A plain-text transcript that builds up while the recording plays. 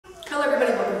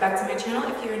back to my channel.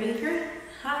 If you're new here,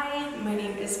 hi, my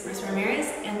name is Marisa Ramirez,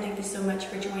 and thank you so much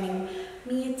for joining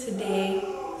me today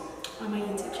on my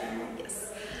YouTube channel.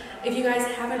 Yes. If you guys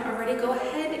haven't already, go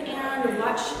ahead and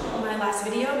watch my last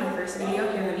video, my first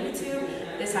video here on YouTube.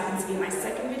 This happens to be my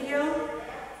second video.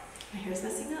 My hair's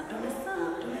messing up. Don't mess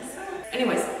up. Don't mess up.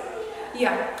 Anyways,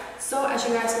 yeah. So as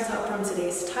you guys can tell from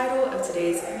today's title of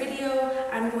today's video,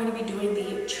 I'm going to be doing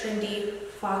the trendy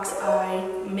fox eye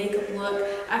makeup look.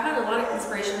 I've had a lot of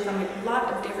inspiration from a lot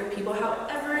of different people.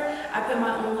 However, I put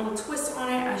my own little twist on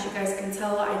it. As you guys can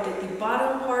tell, I did the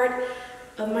bottom part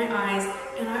of my eyes,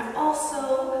 and I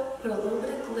also put a little bit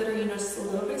of glitter, you know, just a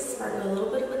little bit of sparkle, a little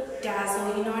bit of a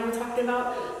dazzle, you know what I'm talking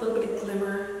about? A little bit of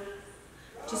glimmer,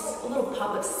 just a little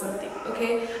pop of something,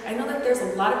 okay? I know that there's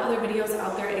a lot of other videos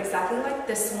out there exactly like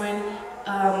this one,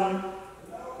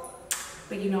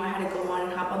 but you know, I had to go on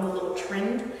and hop on the little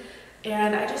trend.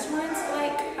 And I just wanted to,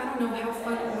 like, I don't know, have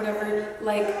fun or whatever.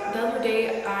 Like, the other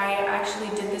day, I actually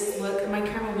did this look. My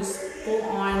camera was full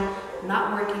on,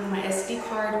 not working. My SD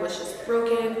card was just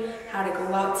broken. Had to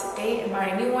go out today and buy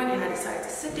a new one. And I decided to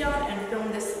sit down and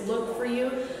film this look for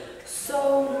you.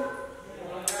 So,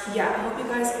 yeah, I hope you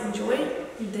guys enjoyed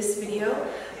this video.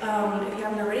 If you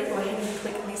haven't already, go ahead and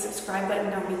click the subscribe button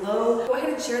down below. Go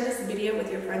ahead and share this video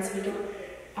with your friends so we can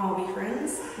all be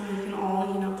friends. And we can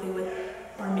all, you know, play with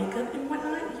our makeup and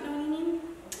whatnot, you know what I mean?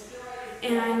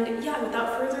 And yeah,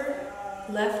 without further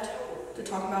left to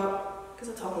talk about, because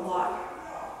I talk a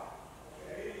lot,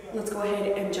 let's go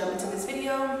ahead and jump into this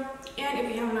video. And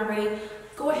if you haven't already,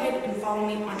 go ahead and follow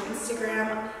me on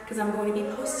Instagram, because I'm going to be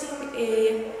posting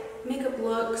a makeup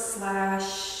look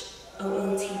slash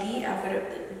OOTD outfit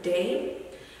of the day.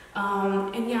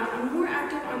 And yeah, I'm more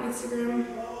active on Instagram,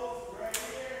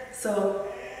 so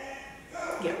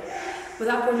yeah.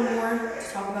 Without further more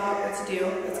to talk about what to do,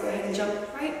 let's go ahead and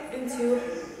jump right into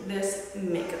this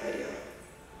makeup video.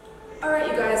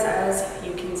 Alright you guys, as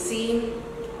you can see,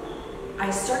 I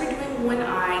started doing one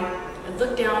eye. I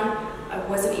looked down, I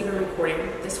wasn't even recording.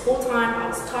 This whole time I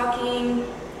was talking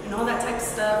and all that type of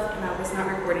stuff, and I was not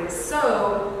recording.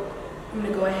 So I'm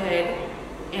gonna go ahead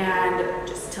and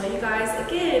just tell you guys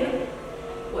again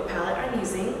what palette I'm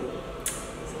using.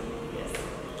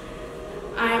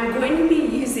 I'm going to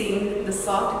be using the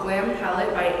Soft Glam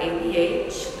palette by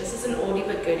ABH. This is an oldie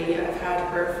but goodie. I've had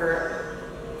her for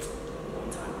a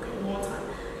long time. Okay, a long time.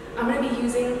 I'm going to be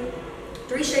using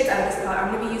 3 shades out of this palette.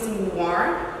 I'm going to be using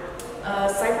Noir,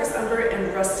 Cypress Umber,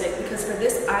 and Rustic, because for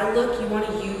this eye look, you want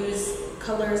to use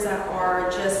colors that are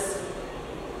just,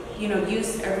 you know,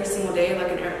 used every single day,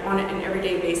 like on an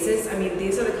everyday basis. I mean,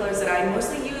 these are the colors that I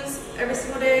mostly use every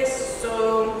single day,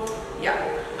 so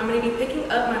yeah. I'm going to be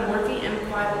picking up my Morphe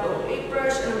M508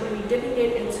 brush, and I'm going to be dipping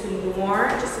it into Noir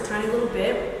just a tiny little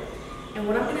bit. And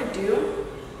what I'm going to do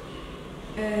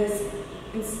is,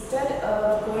 instead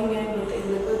of going in with a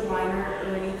liquid liner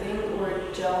or anything, or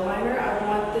a gel liner, I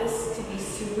want this to be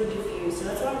super diffused. So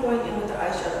that's why I'm going in with the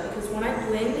eyeshadow, because when I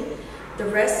blend the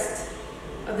rest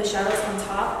of the shadows on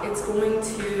top, it's going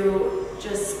to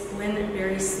just blend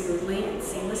very smoothly and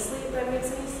seamlessly, if that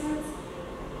makes any sense.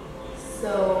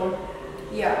 So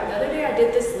yeah, the other day I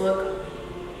did this look,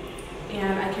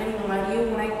 and I can't even lie to you,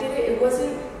 when I did it, it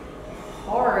wasn't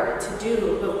hard to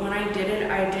do, but when I did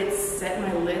it, I did set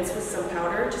my lids with some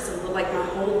powder, just a little, like my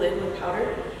whole lid with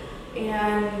powder,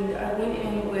 and I went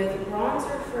in with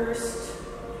bronzer first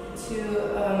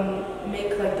to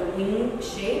make like the wing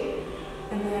shape,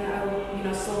 and then I, you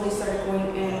know, slowly started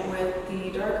going in with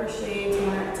the darker shades one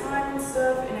at a time and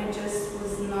stuff, and it just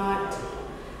was not,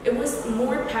 it was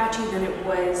more patchy than it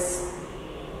was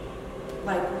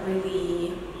like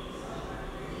really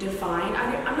defined.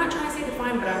 I'm not trying to say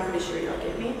defined, but I'm pretty sure y'all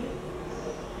get me.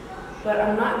 But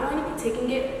I'm not going to be taking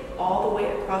it all the way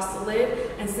across the lid,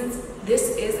 and since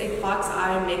this is a fox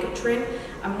eye makeup trend,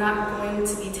 I'm not going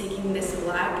to be taking this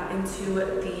black into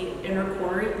the inner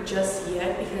corner just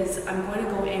yet, because I'm going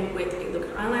to go in with a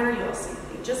liquid eyeliner. You'll see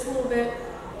just a little bit.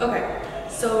 Okay,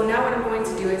 so now what I'm going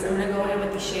to do is I'm going to go in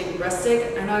with the shade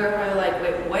Rustic. I know you're probably like,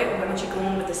 wait, what? Why don't you go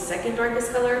in with the second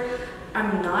darkest color?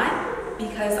 I'm not,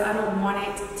 because I don't want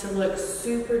it to look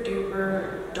super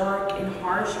duper dark and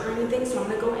harsh or anything. So I'm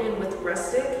going to go in with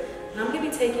Rustic, and I'm going to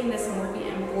be taking this Morphe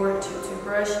M422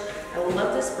 brush. I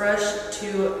love this brush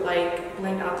to like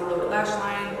blend out the lower lash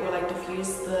line or like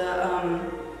diffuse the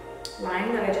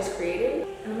line that I just created.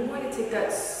 And I'm going to take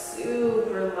that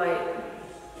super light,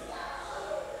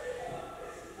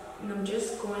 and I'm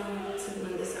just going to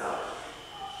blend this out.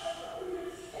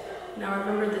 Now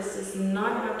remember, this does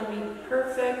not have to be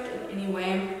perfect in any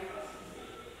way.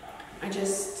 I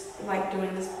just like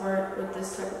doing this part with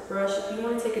this type of brush. If you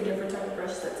want to take a different type of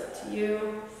brush, that's up to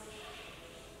you.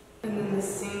 And then the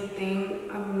same thing,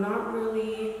 I'm not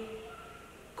really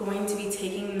going to be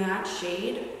taking that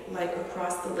shade like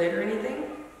across the lid or anything.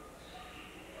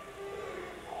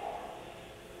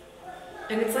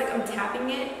 And it's like I'm tapping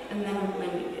it and then I'm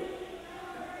blending it.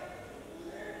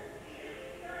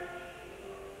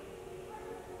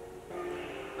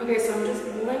 Okay, so I'm just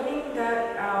blending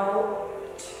that out.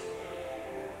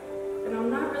 And I'm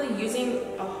not really using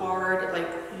a hard, like,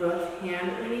 rough hand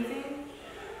or anything.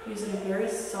 I'm using a very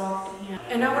soft hand.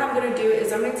 And now what I'm gonna do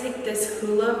is I'm gonna take this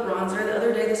Hoola bronzer. The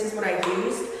other day, this is what I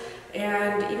used.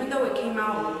 And even though it came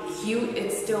out cute,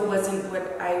 it still wasn't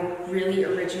what I really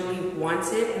originally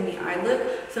wanted in the eye look.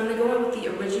 So I'm gonna go in with the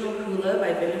original Hoola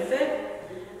by Benefit.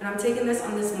 And I'm taking this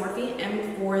on this Morphe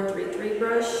M433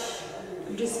 brush.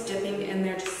 I'm just dipping in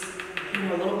there just,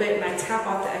 a little bit, and I tap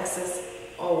off the excess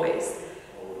always.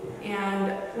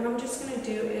 And what I'm just gonna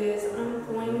do is I'm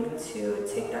going to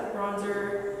take that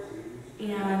bronzer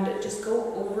and just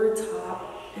go over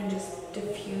top and just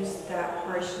diffuse that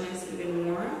harshness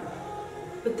even more.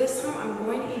 But this time I'm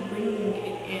going to be bringing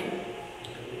it in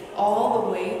all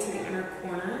the way to the inner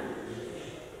corner.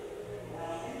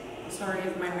 Sorry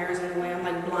if my mirror's in the way, I'm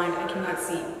like blind, I cannot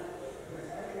see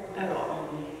at all.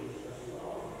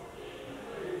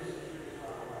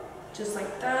 Just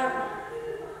like that.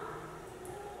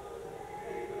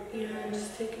 And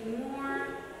just taking more.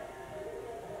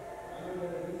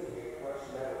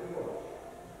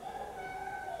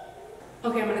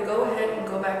 Okay, I'm gonna go ahead and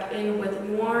go back in with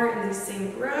more in the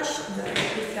same brush. I'm gonna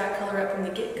pick that color up from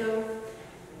the get-go.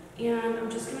 And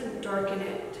I'm just gonna darken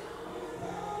it.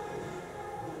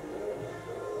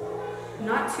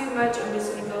 Not too much, I'm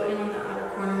just gonna go in on the outer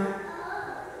corner.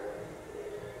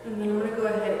 And then I'm gonna go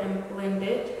ahead and blend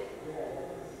it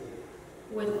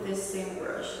with this same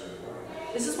brush.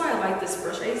 This is why I like this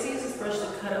brush. I used to use this brush to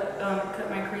cut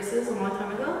my creases a long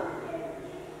time ago.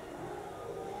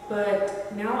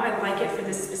 But now I like it for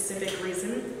this specific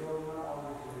reason.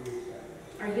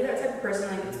 Are you that type of person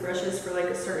that gets brushes for like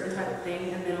a certain type of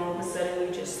thing and then all of a sudden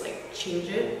you just like change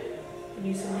it and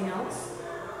use something else?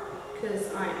 Because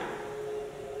I am.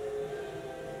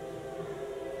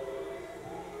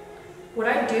 What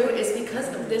I do is because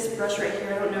of this brush right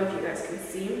here, I don't know if you guys can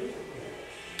see,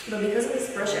 but because of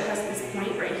this brush, it has this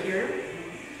point right here.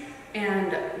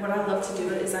 And what I love to do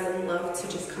is I love to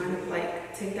just kind of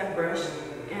like take that brush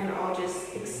and I'll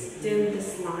just extend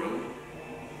this line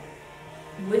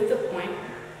with the point.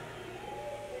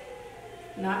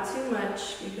 Not too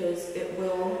much because it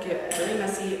will get really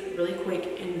messy really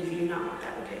quick and you do not want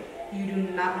that, okay? You do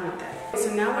not want that. So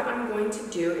now what I'm going to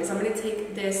do is I'm going to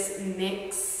take this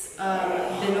NYX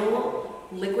Vinyl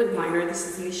Liquid Liner. This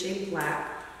is in the shade Black.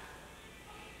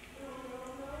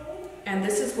 And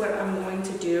this is what I'm going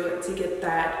to do to get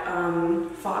that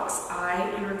fox eye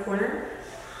inner corner.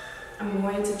 I'm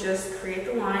going to just create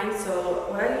the line. So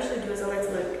what I usually do is I like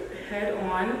to look head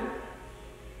on.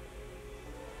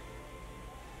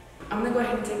 I'm going to go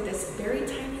ahead and take this very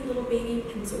tiny little baby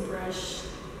pencil brush.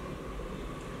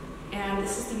 And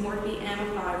this is the Morphe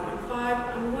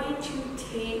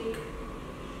M515.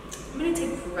 I'm going to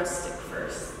take Rustic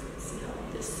first. Let's see how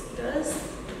this does.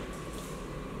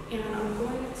 And I'm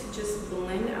going to just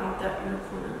blend out that inner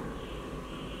corner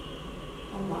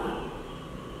a lot.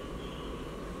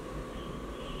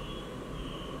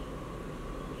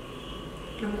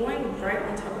 And I'm going right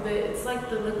on top of it. It's like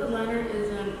the liquid liner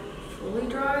isn't fully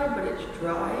dry, but it's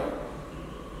dry.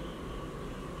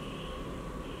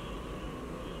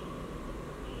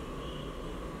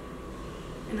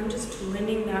 And I'm just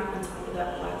blending that on top of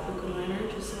that black liquid liner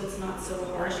just so it's not so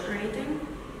harsh or anything.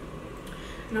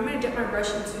 And I'm going to dip my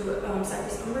brush into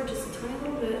Cypress Umber just a tiny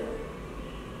little bit.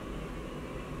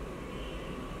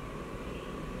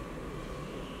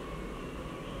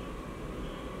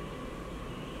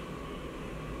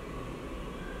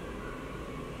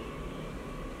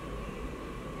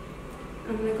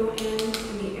 I'm going to go in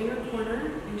the inner corner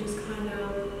and just kind of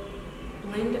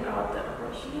blend out that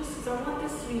harshness because I want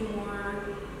this to be more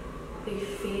a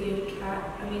faded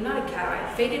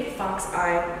faded fox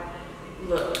eye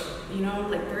look, you know,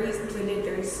 like very blended,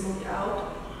 very smoked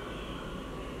out.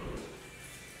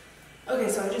 Okay,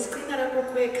 so I just cleaned that up real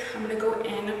quick. I'm gonna go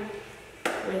in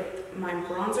with my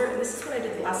bronzer, and this is what I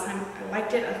did the last time. I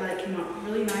liked it. I thought it came out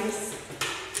really nice.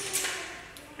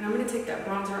 And I'm gonna take that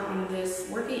bronzer on this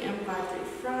Morphe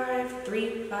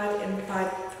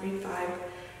M535,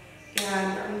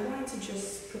 and I'm going to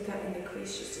just put that in the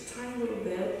crease just a tiny little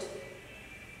bit.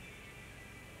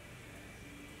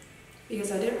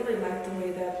 Because I didn't really like the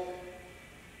way that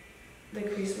the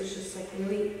crease was just like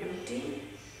really empty.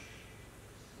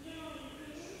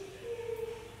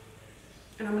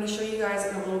 And I'm going to show you guys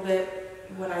in a little bit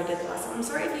what I did last time. I'm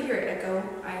sorry if you hear echo.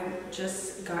 I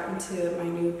just got into my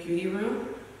new beauty room.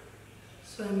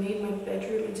 So I made my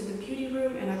bedroom into the beauty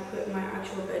room, and I put my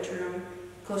actual bedroom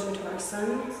closer to our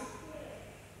son.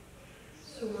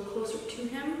 So we're closer to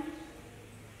him.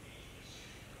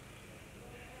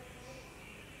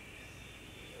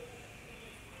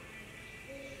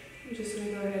 I'm just going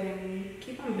to go ahead and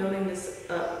keep on building this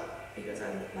up because I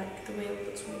like the way it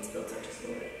looks when it's built up just a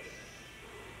little bit.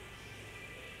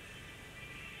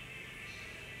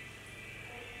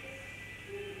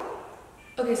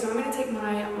 Okay, so I'm going to take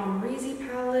my Amrexy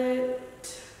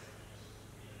palette,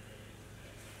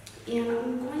 and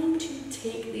I'm going to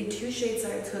take the two shades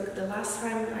that I took the last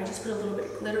time. I just put a little bit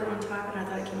of glitter on top, and I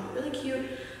thought it came out really cute.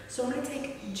 So I'm going to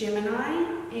take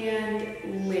Gemini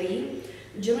and Lilly.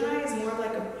 Gemini is more of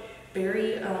like a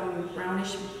very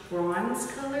brownish bronze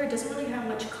color. It doesn't really have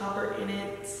much copper in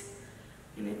it,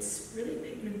 and it's really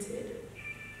pigmented.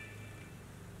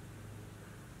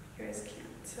 You guys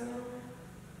can't tell.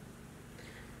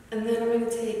 And then I'm going to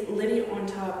take Lilly on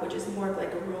top, which is more of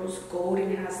like a rose gold,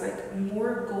 and it has like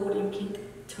more gold and pink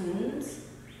tones.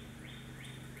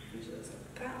 Just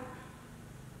like that.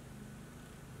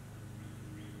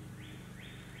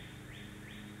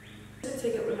 I'm going to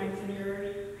take it with my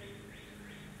finger,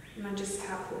 and I just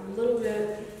tap a little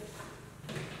bit,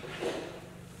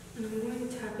 and I'm going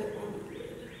to tap it on the lid.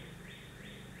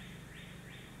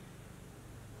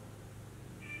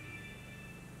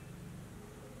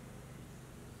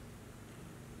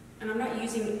 And I'm not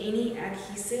using any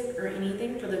adhesive or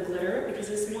anything for the glitter because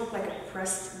it's more like a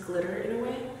pressed glitter in a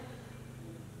way.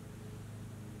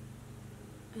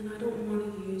 And I don't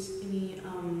want to use any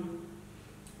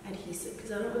adhesive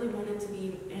because I don't really want it to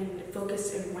be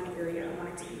focused in one area. I want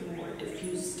it to be more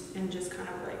diffused and just kind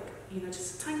of like, you know,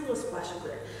 just a tiny little splash of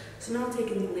glitter. So now I'm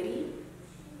taking Lilly.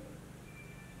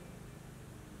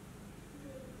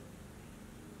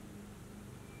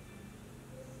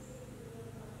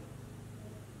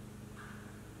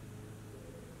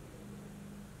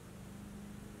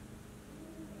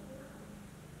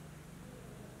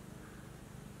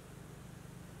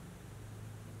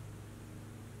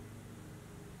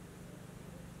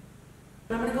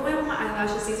 I'm going to go in with my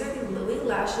eyelashes. These are the Lilly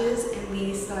lashes in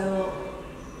the style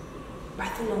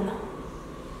Barcelona.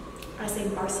 I say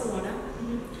Barcelona.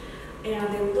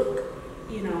 And they look,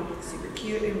 you know, super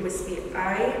cute and wispy.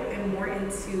 I am more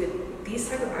into these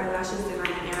type of eyelashes than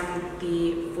I am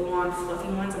the full-on fluffy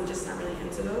ones. I'm just not really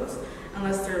into those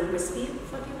unless they're wispy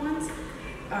fluffy ones.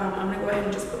 I'm going to go ahead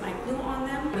and just put my glue on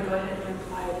them. I'm going to go ahead and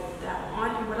apply that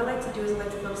on. And what I like to do is I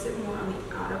like to focus it more on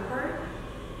the outer part.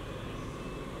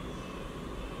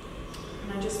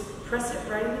 And I just press it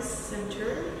right in the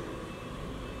center.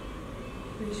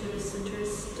 Make sure the center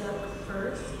is stuck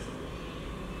first.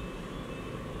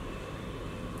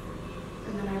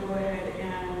 And then I go ahead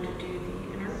and do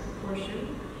the inner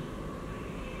portion.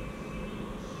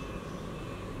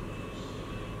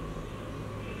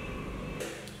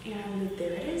 And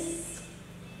there it is.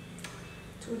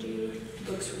 Told you, it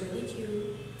looks really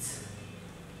cute.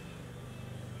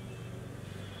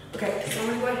 Okay, so I'm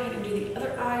going to go ahead and do the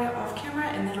other eye off camera,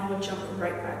 and then I'll jump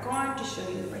right back on to show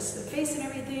you the rest of the face and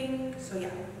everything. So yeah,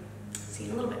 see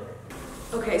you in a little bit.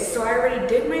 Okay, so I already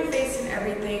did my face and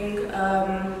everything.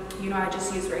 You know, I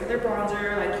just used regular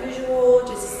bronzer like usual,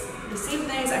 just the same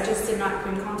things. I just did not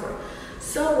cream contour.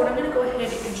 So what I'm going to go ahead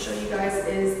and show you guys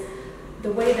is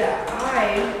the way that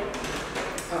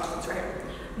it's right here.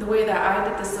 The way that I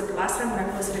did this look last time when I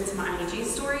posted it to my IG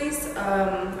stories.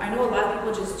 I know a lot of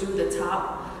people just do the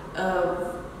top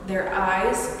of their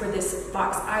eyes for this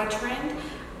fox eye trend.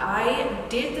 I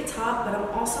did the top, but I'm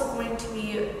also going to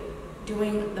be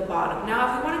doing the bottom.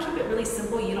 Now, if you want to keep it really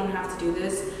simple, you don't have to do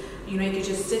this. You know, you could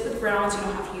just stick with browns. You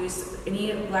don't have to use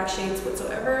any black shades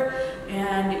whatsoever,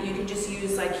 and you can just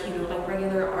use like, you know, like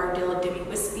regular Ardell Demi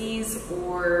Wispies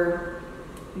or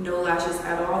no lashes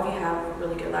at all if you have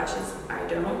really good lashes. I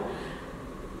don't,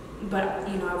 but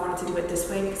you know, I wanted to do it this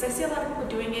way because I see a lot of people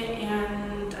doing it,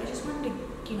 and I just wanted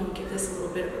to, you know, give this a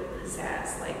little bit of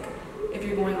pizzazz. Like if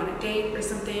you're going on a date or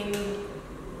something,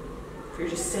 if you're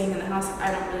just staying in the house,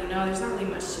 I don't really know. There's not really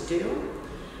much to do.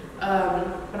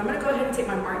 But I'm gonna go ahead and take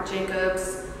my Marc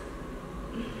Jacobs.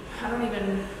 I don't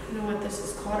even know what this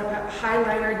is called.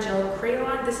 Highliner Gel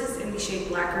Crayon. This is in the shade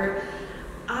Blacker.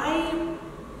 I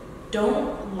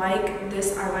don't like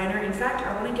this eyeliner. In fact,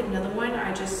 I want to get another one.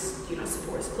 I just, you know,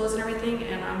 Sephora's closed and everything,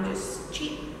 and I'm just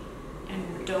cheap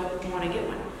and don't want to get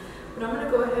one. But I'm going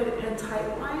to go ahead and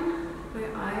tightline my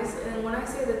eyes. And when I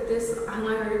say that this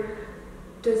eyeliner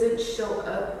doesn't show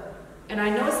up, and I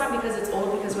know it's not because it's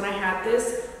old, because when I had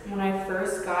this, when I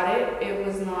first got it, it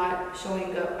was not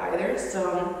showing up either.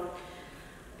 So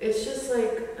it's just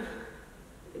like,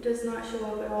 it does not show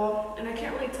up at all. And I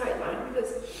can't really tight line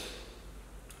because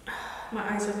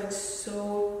my eyes are like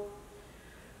so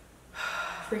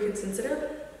freaking sensitive.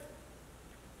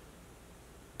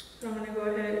 So I'm gonna go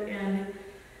ahead and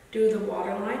do the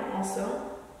waterline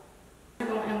also. I'm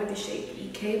going in with the shade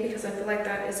EK because I feel like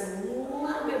that is a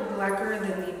little bit blacker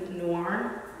than the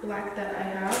Noir black that I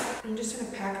have. I'm just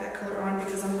gonna pack that color on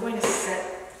because I'm going to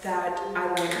set that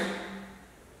eyeliner.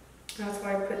 That's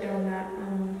why I put down that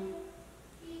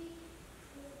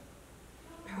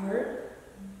powder.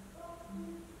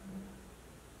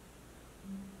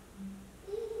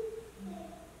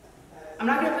 I'm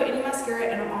not going to put any mascara,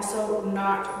 and I'm also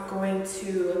not going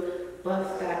to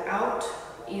buff that out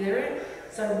either.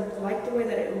 So I like the way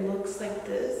that it looks like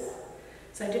this.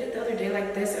 So I did it the other day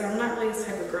like this, and I'm not really this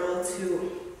type of girl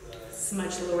to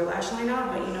smudge the lower lash line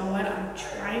out, but you know what? I'm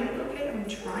trying, okay? I'm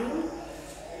trying.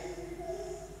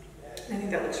 I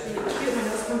think that looks really cute. My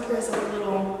nose contour is a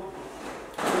little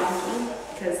wonky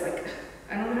because like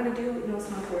I don't know how to do nose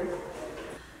contour.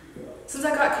 Since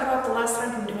I got cut off the last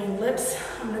time from doing lips,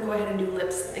 I'm going to go ahead and do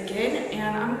lips again.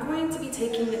 And I'm going to be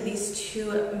taking these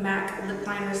two MAC lip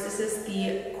liners. This is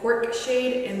the Cork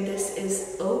shade and this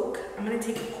is Oak. I'm going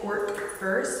to take Cork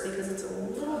first because it's a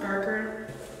little darker.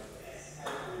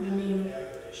 Let me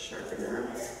sharpen her.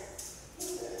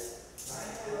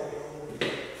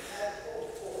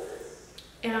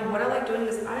 And what I like doing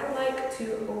is I like to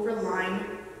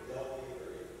overline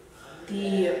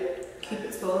the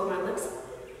Cupid's bow of my lips.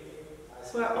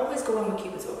 So I always go in with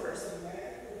Cupid's bow first.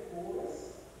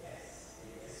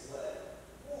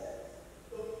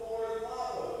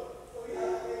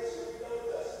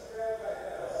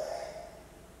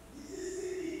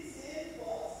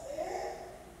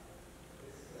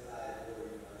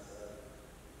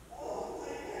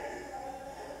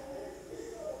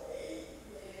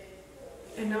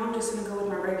 And now I'm just going to go with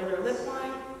my regular lip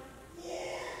line.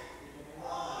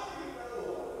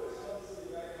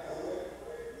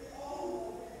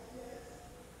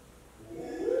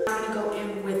 I'm going to go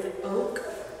in with Oak.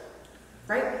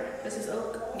 Right? This is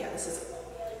Oak? Yeah, this is Oak.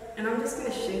 And I'm just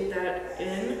going to shade that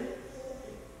in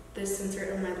this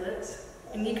center of my lips.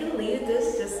 And you can leave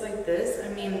this just like this. I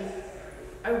mean,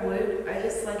 I would. I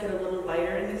just like it a little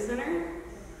lighter in the center.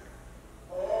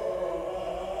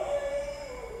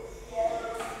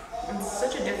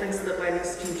 Such a difference lip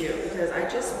liners can do because I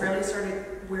just really started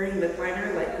wearing lip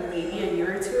liner like maybe a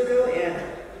year or two ago and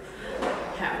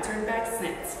haven't turned back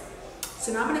since.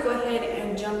 So now I'm going to go ahead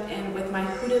and jump in with my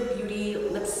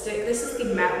Hudabeauty lipstick. This is the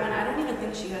matte one. I don't even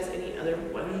think she has any other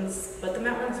ones, but the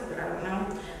matte one's good. I don't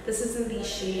know. This is in the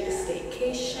shade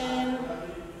Staycation.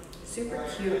 Super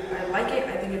cute. I like it.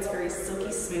 I think it's very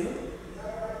silky smooth.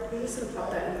 I'm just going to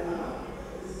pop that in the mouth.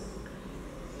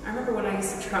 I remember when I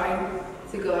used to try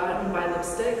to go out and buy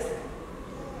lipsticks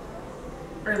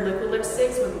or liquid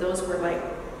lipsticks when those were like,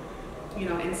 you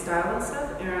know, in style and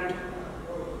stuff, and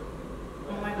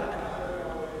oh my god,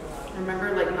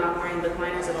 remember like not wearing lip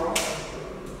liners at all?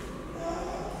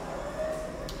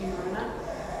 You remember that?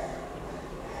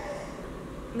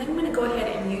 And then I'm going to go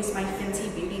ahead and use my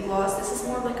Fenty Beauty Gloss. This is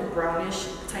more like a brownish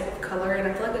type of color and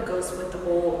I feel like it goes with the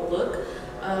whole look.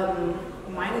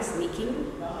 Mine is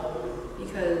leaking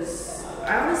because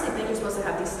I honestly think you're supposed to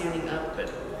have these standing up,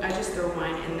 but I just throw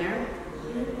mine in there.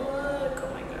 Look, oh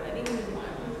my god, I need a new one.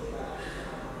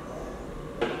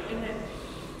 And it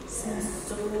smells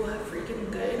so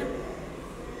freaking good.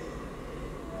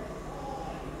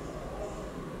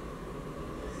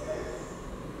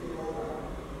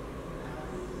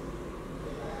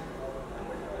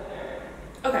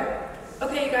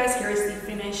 Okay, you guys, here is the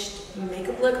finished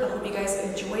makeup look. I hope you guys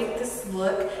enjoyed this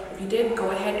look. If you did,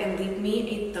 go ahead and leave me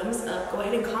a thumbs up. Go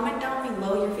ahead and comment down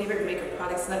below your favorite makeup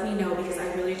products. Let me know because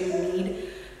I really do need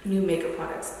new makeup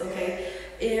products, okay?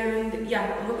 And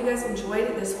yeah, I hope you guys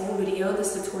enjoyed this whole video,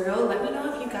 this tutorial. Let me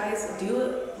know if you guys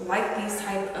do like these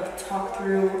type of talk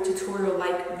through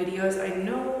tutorial-like videos. I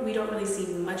know we don't really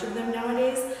see much of them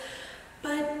nowadays,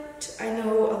 but I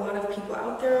know a lot of people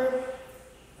out there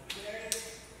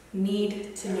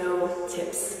need to know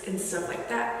tips and stuff like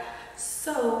that.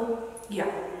 So yeah,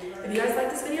 if you guys like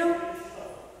this video,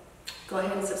 go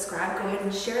ahead and subscribe, go ahead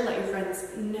and share, let your friends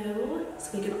know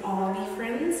so we can all be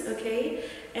friends, okay?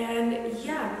 And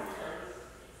yeah,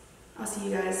 I'll see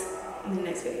you guys in the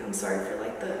next video. I'm sorry for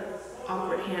like the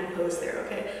awkward hand pose there,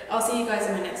 okay? I'll see you guys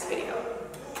in my next video.